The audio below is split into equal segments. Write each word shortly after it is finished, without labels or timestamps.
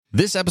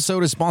This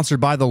episode is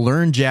sponsored by the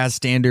Learn Jazz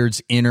Standards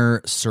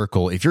Inner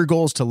Circle. If your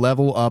goal is to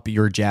level up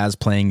your jazz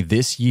playing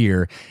this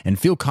year and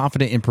feel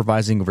confident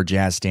improvising over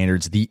jazz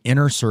standards, the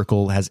Inner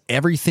Circle has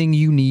everything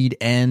you need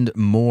and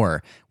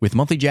more. With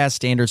monthly jazz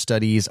standard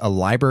studies, a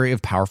library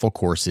of powerful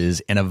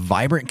courses, and a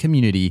vibrant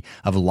community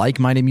of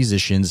like-minded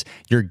musicians,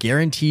 you're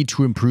guaranteed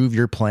to improve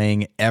your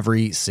playing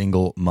every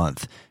single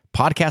month.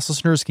 Podcast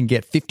listeners can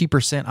get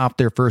 50% off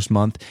their first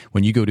month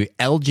when you go to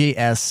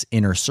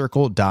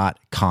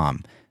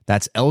ljsinnercircle.com.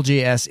 That's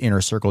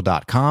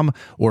ljsinnercircle.com,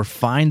 or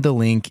find the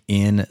link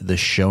in the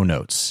show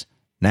notes.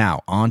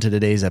 Now, on to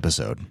today's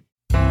episode.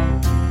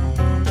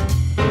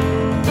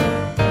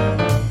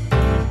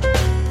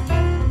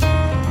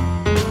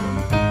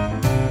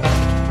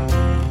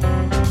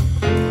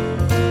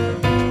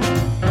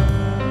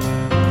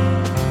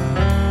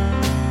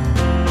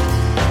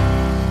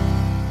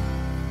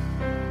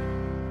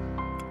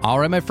 All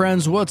right, my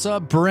friends, what's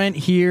up? Brent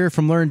here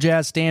from Learn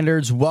Jazz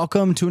Standards.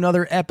 Welcome to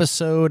another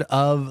episode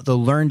of the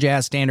Learn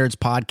Jazz Standards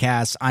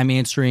podcast. I'm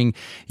answering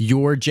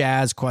your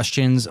jazz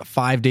questions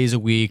 5 days a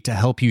week to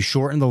help you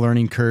shorten the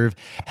learning curve,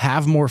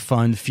 have more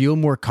fun, feel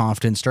more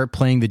confident, start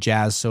playing the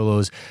jazz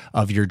solos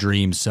of your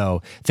dreams.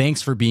 So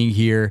thanks for being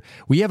here.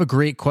 We have a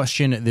great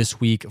question this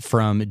week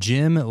from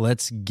Jim.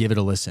 Let's give it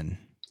a listen.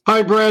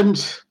 Hi,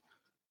 Brent.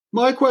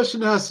 My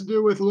question has to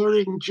do with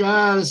learning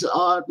jazz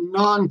on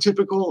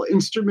non-typical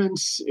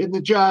instruments in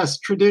the jazz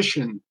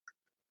tradition.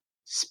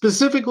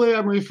 Specifically,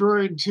 I'm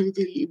referring to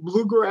the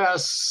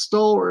bluegrass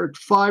stalwart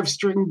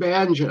 5-string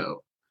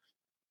banjo.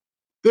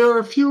 There are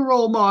a few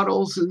role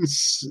models, and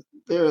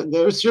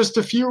there's just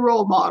a few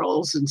role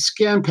models in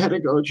scan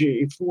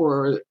pedagogy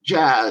for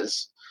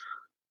jazz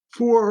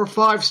for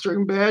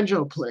 5-string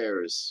banjo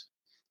players.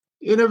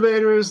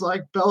 Innovators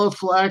like Bela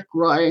Fleck,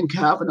 Ryan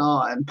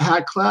Kavanaugh, and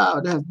Pat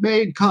Cloud have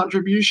made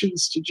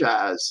contributions to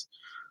jazz,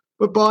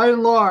 but by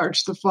and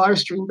large, the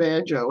 5-string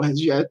banjo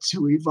has yet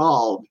to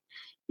evolve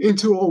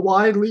into a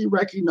widely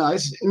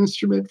recognized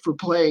instrument for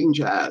playing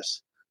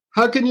jazz.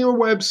 How can your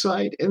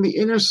website, and the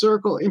Inner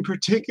Circle in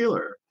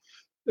particular,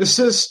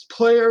 assist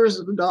players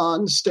of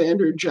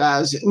non-standard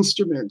jazz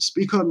instruments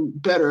become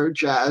better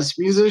jazz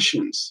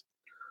musicians?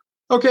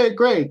 Okay,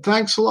 great.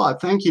 Thanks a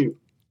lot. Thank you.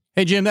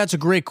 Hey, Jim, that's a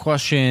great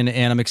question,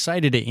 and I'm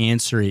excited to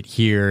answer it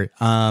here.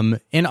 And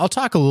I'll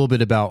talk a little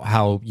bit about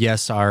how,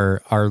 yes, our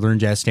Learn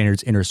Jazz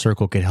Standards Inner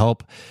Circle could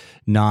help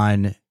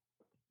I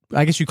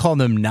guess you call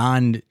them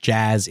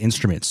non-jazz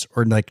instruments,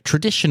 or like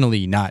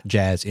traditionally not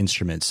jazz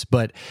instruments.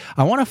 But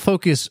I want to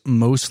focus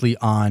mostly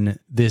on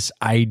this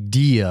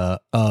idea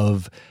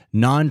of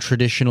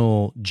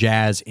non-traditional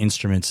jazz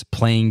instruments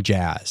playing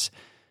jazz.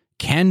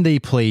 Can they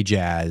play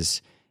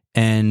jazz?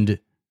 And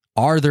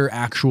are there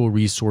actual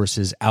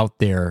resources out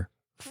there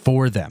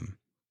for them?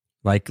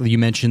 Like you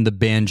mentioned the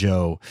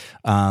banjo.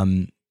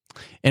 And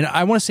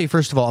I want to say,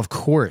 first of all, of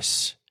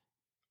course,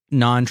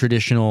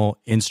 non-traditional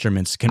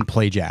instruments can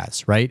play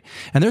jazz, right?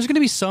 And there's going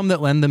to be some that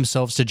lend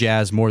themselves to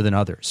jazz more than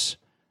others.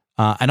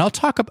 And I'll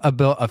talk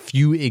about a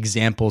few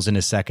examples in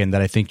a second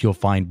that I think you'll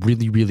find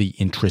really, really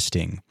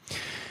interesting.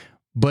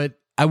 But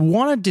I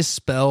want to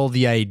dispel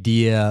the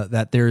idea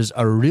that there's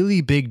a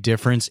really big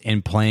difference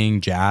in playing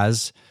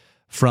jazz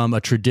from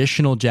a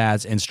traditional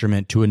jazz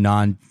instrument to a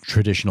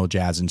non-traditional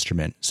jazz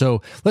instrument.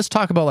 So let's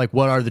talk about like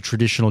what are the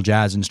traditional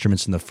jazz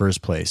instruments in the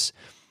first place.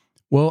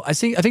 Well, I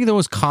think the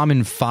most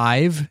common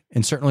 5,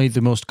 and certainly the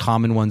most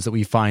common ones that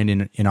we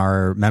find in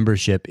our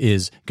membership,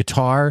 is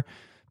guitar,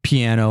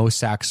 piano,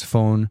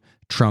 saxophone,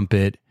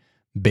 trumpet,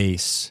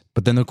 bass.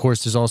 But then, of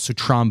course, there's also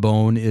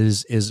trombone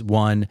is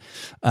one,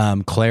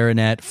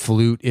 clarinet,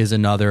 flute is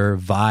another,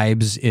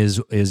 vibes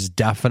is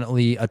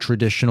definitely a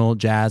traditional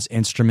jazz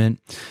instrument.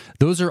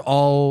 Those are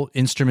all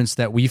instruments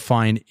that we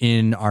find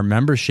in our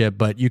membership,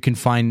 but you can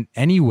find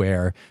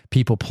anywhere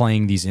people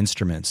playing these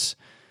instruments.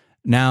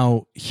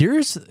 Now,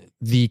 here's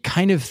the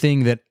kind of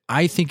thing that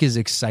I think is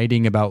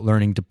exciting about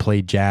learning to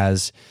play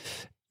jazz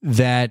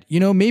that,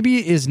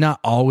 maybe is not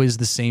always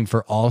the same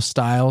for all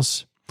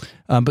styles.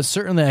 But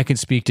certainly I can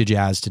speak to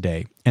jazz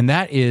today. And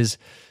that is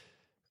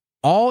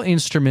all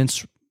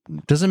instruments,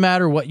 doesn't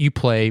matter what you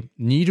play,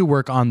 need to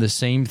work on the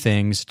same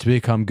things to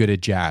become good at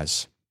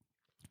jazz.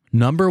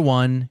 Number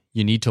 1,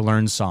 you need to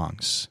learn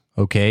songs,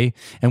 okay?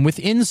 And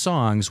within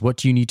songs, what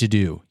do you need to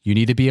do? You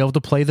need to be able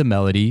to play the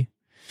melody,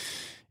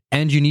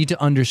 and you need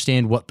to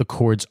understand what the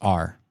chords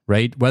are,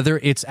 right? Whether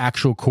it's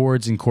actual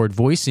chords and chord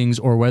voicings,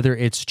 or whether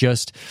it's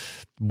just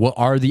what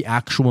are the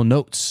actual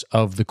notes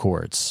of the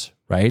chords,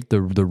 right?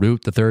 The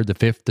root, the third, the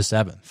fifth, the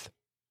seventh.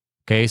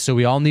 Okay, so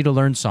we all need to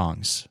learn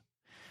songs.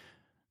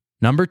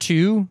 Number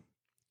 2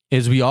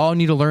 is we all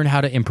need to learn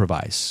how to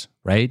improvise,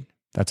 right?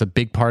 That's a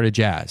big part of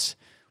jazz.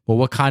 Well,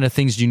 what kind of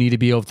things do you need to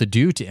be able to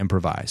do to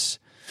improvise?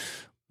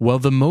 Well,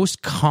 the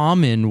most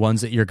common ones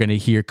that you're going to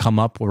hear come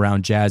up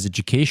around jazz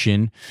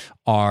education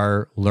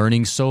are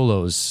learning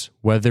solos,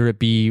 whether it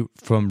be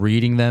from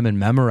reading them and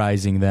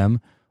memorizing them,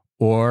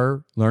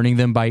 or learning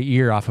them by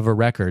ear off of a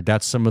record.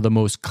 That's some of the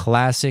most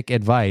classic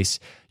advice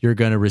you're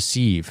going to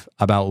receive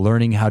about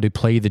learning how to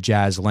play the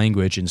jazz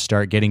language and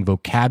start getting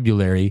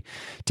vocabulary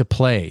to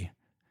play.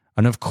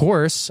 And of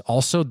course,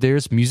 also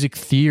there's music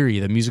theory,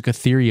 the music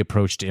theory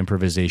approach to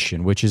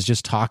improvisation, which is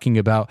just talking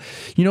about,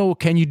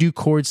 can you do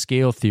chord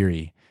scale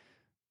theory,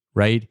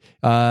 right?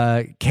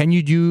 Can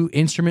you do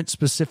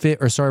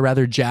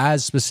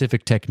jazz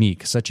specific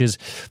technique, such as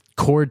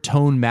chord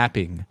tone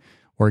mapping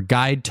or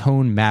guide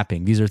tone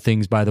mapping. These are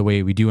things, by the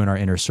way, we do in our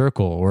inner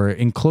circle, or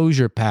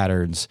enclosure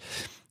patterns,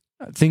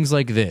 things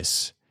like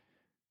this,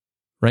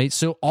 right?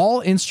 So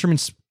all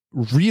instruments,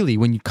 really,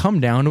 when you come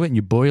down to it and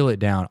you boil it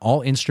down,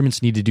 all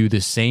instruments need to do the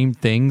same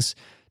things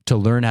to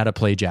learn how to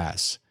play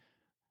jazz,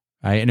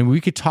 right? And we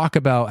could talk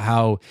about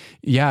how,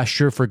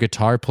 for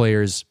guitar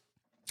players,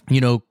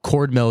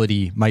 chord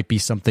melody might be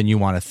something you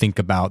want to think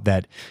about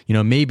that,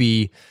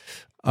 maybe,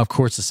 of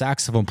course, a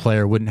saxophone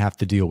player wouldn't have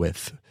to deal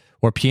with.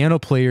 Or piano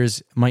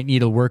players might need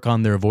to work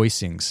on their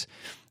voicings.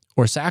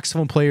 Or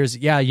saxophone players,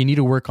 you need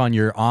to work on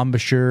your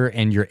embouchure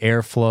and your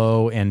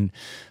airflow and,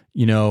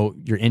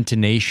 your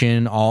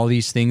intonation. All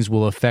these things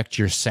will affect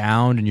your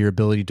sound and your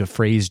ability to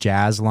phrase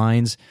jazz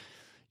lines.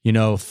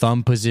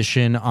 Thumb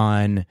position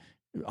on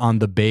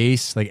the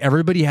bass. Like,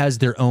 everybody has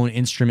their own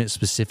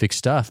instrument-specific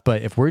stuff.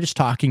 But if we're just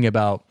talking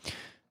about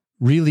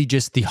really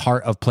just the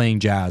heart of playing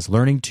jazz,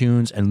 learning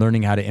tunes and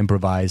learning how to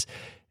improvise,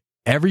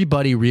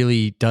 everybody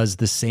really does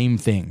the same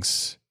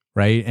things,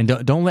 right? And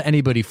don't let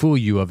anybody fool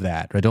you of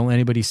that, right? Don't let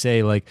anybody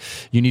say, like,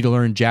 you need to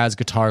learn jazz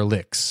guitar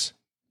licks.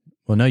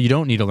 Well, no, you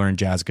don't need to learn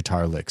jazz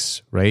guitar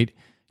licks, right?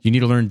 You need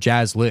to learn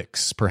jazz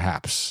licks,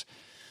 perhaps.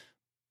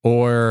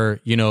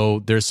 Or,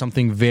 there's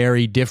something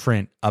very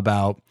different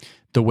about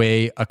the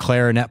way a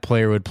clarinet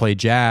player would play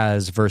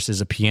jazz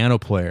versus a piano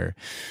player.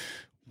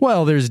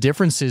 Well, there's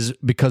differences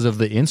because of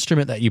the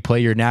instrument that you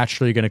play. You're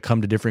naturally going to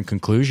come to different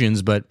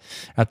conclusions, but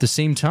at the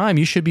same time,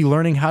 you should be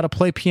learning how to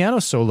play piano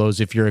solos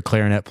if you're a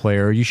clarinet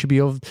player. Or you should be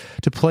able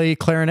to play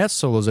clarinet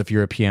solos if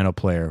you're a piano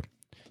player.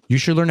 You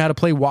should learn how to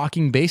play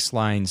walking bass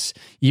lines,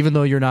 even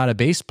though you're not a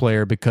bass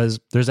player, because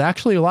there's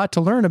actually a lot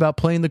to learn about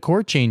playing the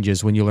chord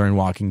changes when you learn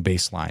walking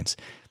bass lines.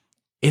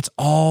 It's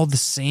all the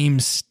same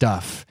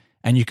stuff.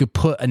 And you could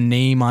put a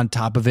name on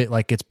top of it,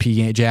 like it's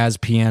jazz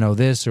piano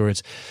this, or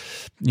it's,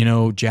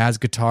 jazz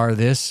guitar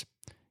this.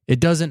 It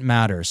doesn't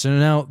matter. So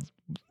now,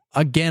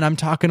 again, I'm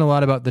talking a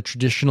lot about the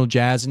traditional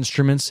jazz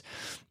instruments,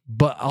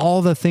 but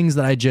all the things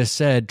that I just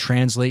said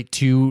translate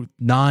to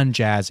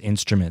non-jazz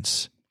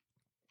instruments.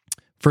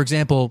 For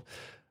example,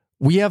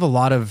 we have a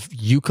lot of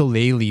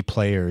ukulele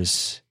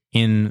players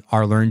in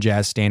our Learn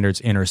Jazz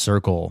Standards inner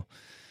circle.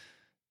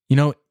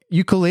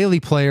 Ukulele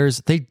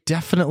players, they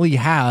definitely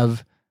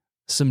have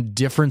some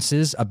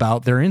differences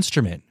about their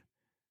instrument.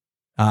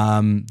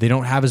 They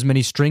don't have as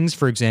many strings,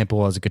 for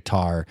example, as a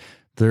guitar.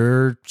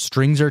 Their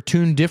strings are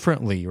tuned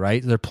differently,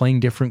 right? They're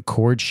playing different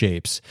chord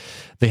shapes.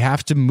 They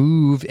have to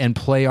move and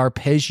play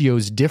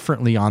arpeggios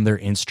differently on their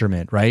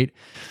instrument, right?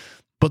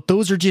 But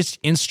those are just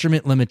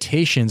instrument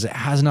limitations. It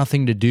has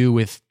nothing to do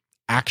with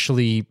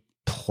actually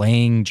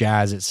playing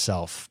jazz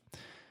itself.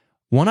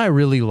 One I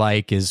really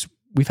like is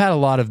we've had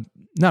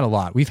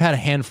a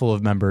handful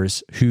of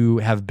members who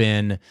have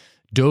been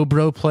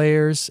dobro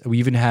players. We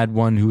even had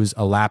one who was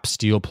a lap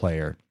steel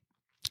player.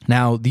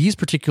 Now, these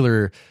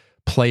particular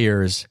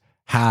players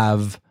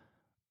have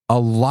a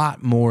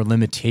lot more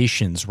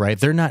limitations, right?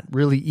 They're not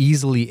really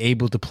easily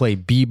able to play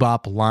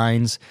bebop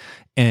lines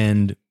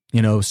and,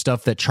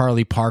 stuff that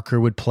Charlie Parker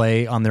would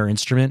play on their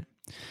instrument.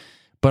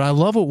 But I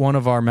love what one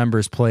of our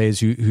members plays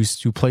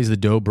who plays the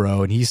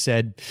dobro. And he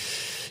said,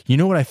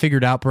 what I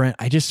figured out, Brent?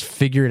 I just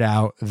figured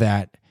out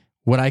that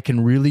what I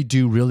can really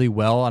do really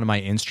well on my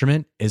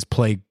instrument is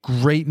play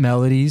great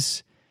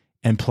melodies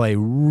and play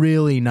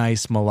really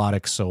nice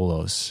melodic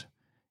solos.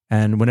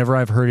 And whenever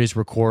I've heard his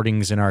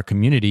recordings in our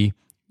community,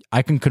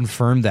 I can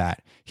confirm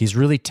that. He's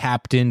really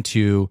tapped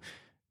into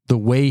the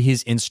way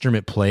his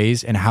instrument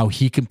plays and how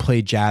he can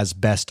play jazz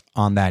best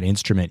on that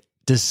instrument,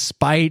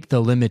 despite the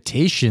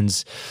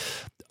limitations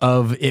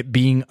of it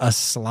being a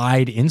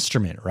slide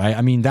instrument, right?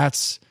 I mean,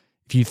 if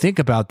you think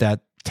about that,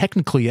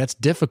 technically that's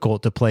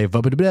difficult to play,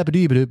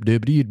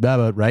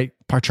 right?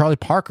 Charlie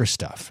Parker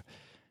stuff.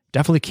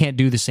 Definitely can't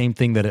do the same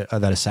thing that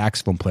a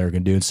saxophone player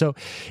can do. And so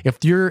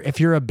if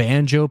you're a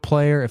banjo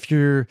player, if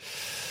you're,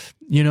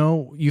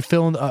 you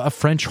fill in a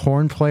French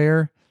horn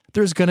player,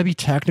 there's going to be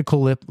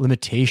technical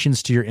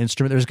limitations to your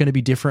instrument. There's going to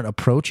be different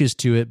approaches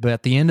to it. But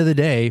at the end of the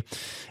day,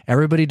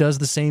 everybody does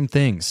the same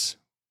things.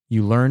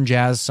 You learn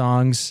jazz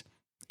songs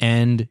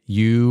and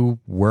you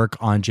work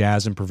on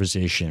jazz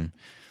improvisation.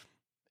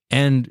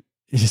 And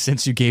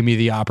since you gave me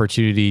the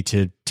opportunity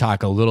to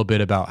talk a little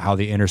bit about how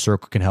the inner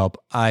circle can help,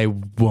 I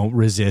won't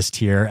resist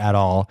here at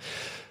all.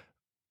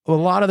 A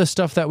lot of the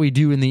stuff that we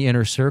do in the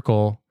inner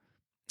circle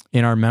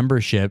in our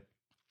membership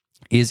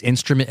is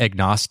instrument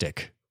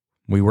agnostic.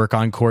 We work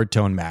on chord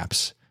tone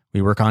maps.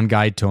 We work on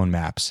guide tone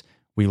maps.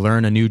 We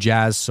learn a new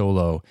jazz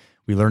solo.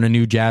 We learn a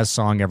new jazz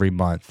song every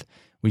month.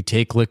 We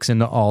take licks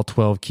into all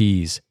 12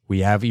 keys.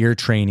 We have ear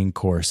training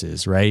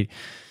courses, right?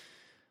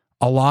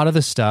 A lot of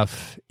the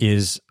stuff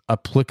is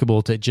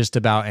applicable to just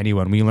about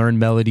anyone. We learn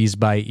melodies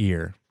by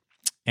ear.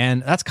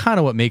 And that's kind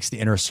of what makes the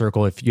Inner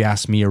Circle, if you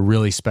ask me, a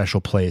really special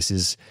place.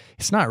 Is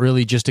it's not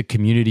really just a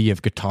community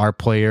of guitar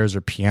players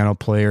or piano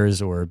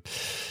players or,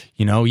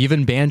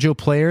 even banjo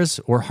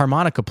players or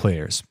harmonica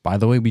players. By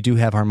the way, we do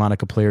have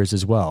harmonica players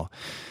as well.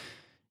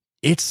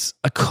 It's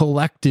a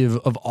collective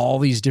of all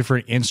these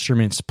different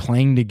instruments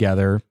playing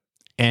together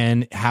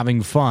and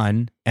having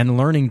fun and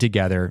learning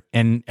together.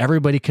 And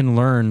everybody can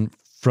learn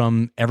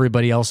from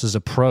everybody else's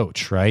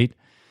approach, right?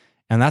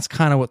 And that's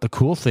kind of what the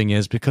cool thing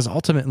is, because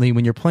ultimately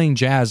when you're playing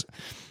jazz,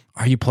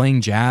 are you playing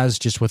jazz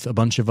just with a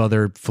bunch of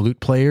other flute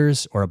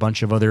players or a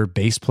bunch of other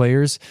bass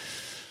players?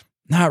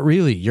 Not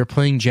really. You're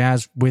playing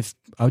jazz with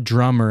a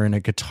drummer and a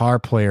guitar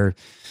player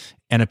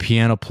and a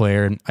piano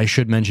player. And I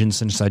should mention,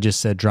 since I just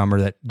said drummer,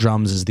 that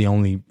drums is the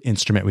only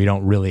instrument we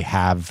don't really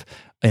have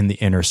in the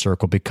Inner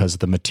Circle because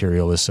the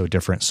material is so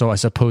different. So I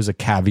suppose a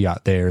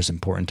caveat there is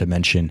important to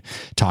mention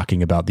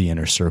talking about the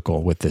Inner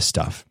Circle with this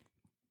stuff.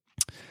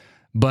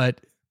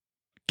 But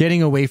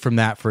getting away from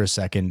that for a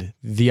second,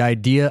 the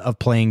idea of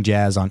playing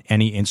jazz on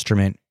any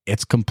instrument,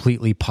 it's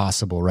completely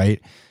possible,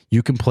 right?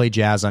 You can play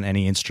jazz on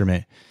any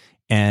instrument,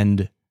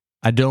 and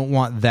I don't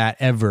want that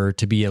ever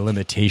to be a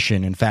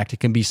limitation. In fact, it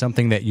can be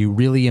something that you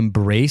really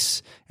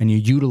embrace and you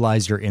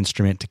utilize your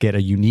instrument to get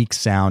a unique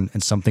sound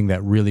and something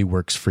that really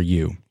works for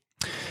you.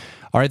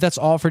 All right, that's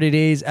all for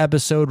today's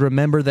episode.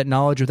 Remember that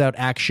knowledge without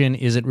action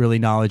isn't really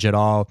knowledge at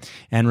all.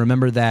 And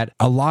remember that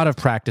a lot of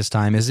practice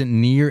time isn't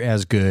near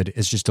as good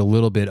as just a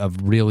little bit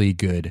of really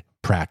good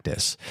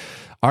practice.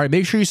 All right,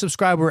 make sure you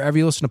subscribe wherever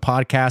you listen to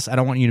podcasts. I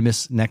don't want you to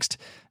miss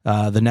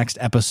the next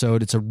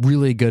episode. It's a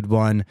really good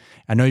one.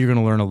 I know you're going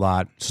to learn a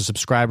lot. So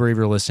subscribe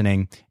wherever you're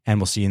listening, and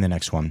we'll see you in the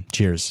next one.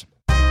 Cheers.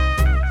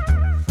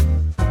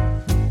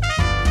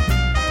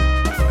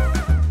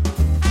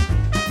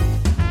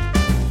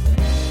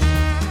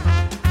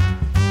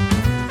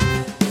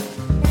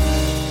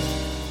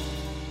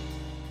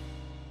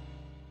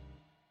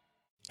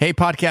 Hey,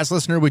 podcast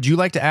listener, would you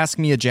like to ask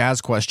me a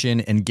jazz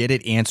question and get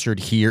it answered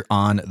here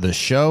on the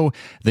show?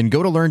 Then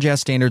go to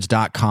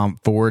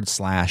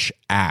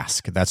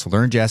learnjazzstandards.com/ask. That's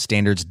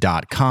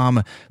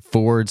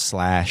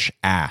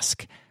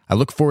learnjazzstandards.com/ask. I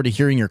look forward to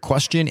hearing your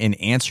question and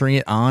answering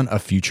it on a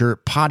future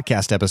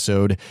podcast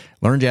episode.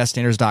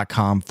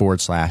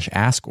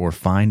 Learnjazzstandards.com/ask, or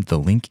find the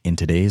link in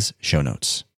today's show notes.